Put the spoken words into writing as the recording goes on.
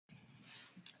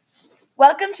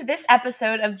Welcome to this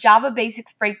episode of Java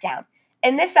Basics Breakdown.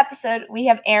 In this episode, we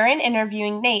have Aaron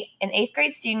interviewing Nate, an 8th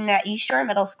grade student at East Shore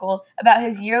Middle School, about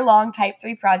his year-long Type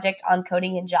 3 project on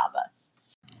coding in Java.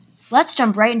 Let's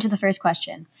jump right into the first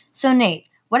question. So Nate,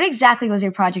 what exactly was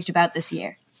your project about this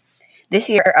year? This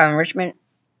year, our enrichment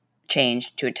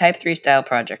changed to a Type 3 style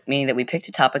project, meaning that we picked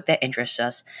a topic that interests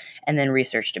us and then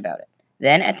researched about it.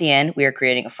 Then, at the end, we are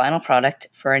creating a final product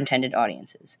for our intended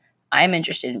audiences. I am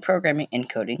interested in programming and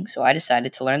coding, so I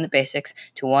decided to learn the basics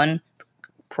to one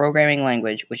programming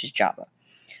language, which is Java.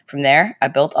 From there, I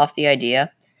built off the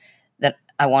idea that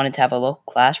I wanted to have a local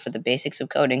class for the basics of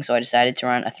coding, so I decided to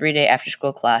run a 3-day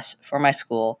after-school class for my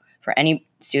school for any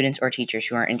students or teachers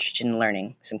who are interested in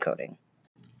learning some coding.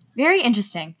 Very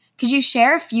interesting. Could you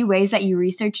share a few ways that you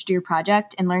researched your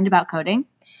project and learned about coding?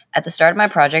 At the start of my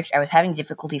project, I was having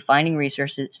difficulty finding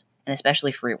resources, and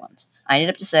especially free ones. I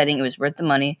ended up deciding it was worth the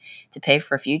money to pay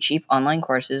for a few cheap online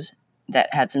courses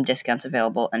that had some discounts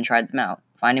available and tried them out,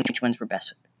 finding which ones were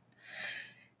best.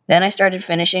 Then I started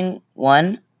finishing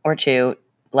 1 or 2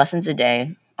 lessons a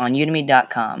day on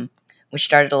udemy.com, which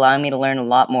started allowing me to learn a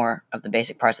lot more of the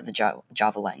basic parts of the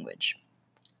Java language.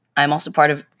 I'm also part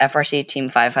of FRC Team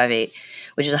 558,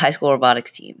 which is a high school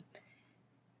robotics team.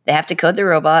 They have to code their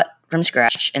robot from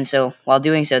scratch, and so while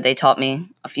doing so, they taught me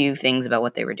a few things about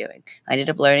what they were doing. I ended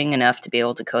up learning enough to be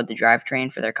able to code the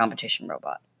drivetrain for their competition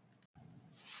robot.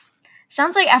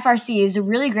 Sounds like FRC is a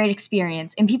really great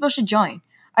experience and people should join.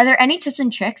 Are there any tips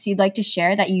and tricks you'd like to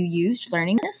share that you used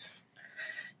learning this?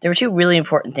 There were 2 really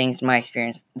important things in my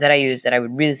experience that I used that I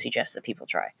would really suggest that people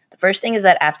try. The first thing is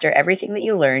that after everything that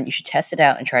you learn, you should test it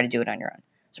out and try to do it on your own.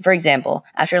 So for example,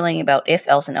 after learning about if,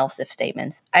 else, and else if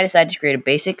statements, I decided to create a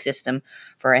basic system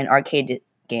for an arcade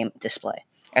game display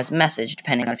as a message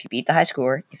depending on if you beat the high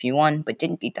score, if you won but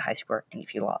didn't beat the high score, and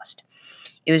if you lost.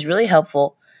 It was really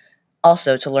helpful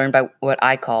also to learn by what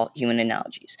I call human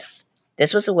analogies.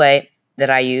 This was a way that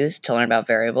I used to learn about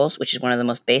variables, which is one of the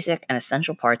most basic and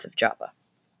essential parts of Java.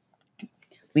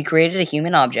 We created a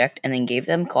human object and then gave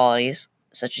them qualities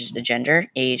such as the gender,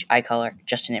 age, eye color,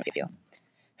 just to name a few.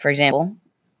 For example,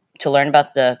 to learn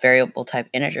about the variable type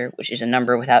integer, which is a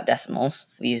number without decimals,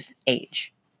 we use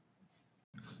age.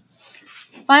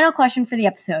 Final question for the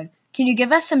episode. Can you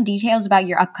give us some details about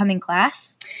your upcoming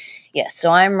class? Yes,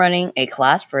 so I'm running a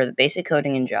class for the basic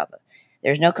coding in Java.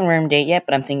 There's no confirmed date yet,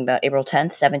 but I'm thinking about April 10th,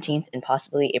 17th, and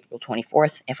possibly April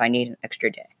 24th if I need an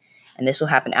extra day. And this will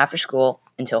happen after school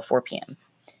until 4 p.m.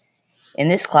 In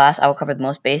this class, I will cover the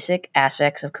most basic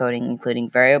aspects of coding, including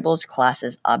variables,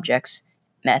 classes, objects,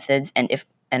 methods, and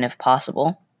if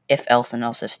possible, if, else, and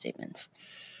else if statements.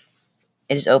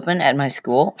 It is open at my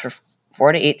school for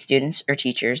 4 to 8 students or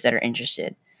teachers that are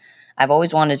interested. I've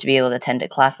always wanted to be able to attend a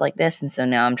class like this, and so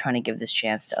now I'm trying to give this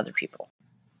chance to other people.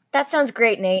 That sounds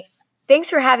great, Nate. Thanks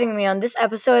for having me on this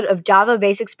episode of Java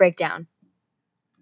Basics Breakdown.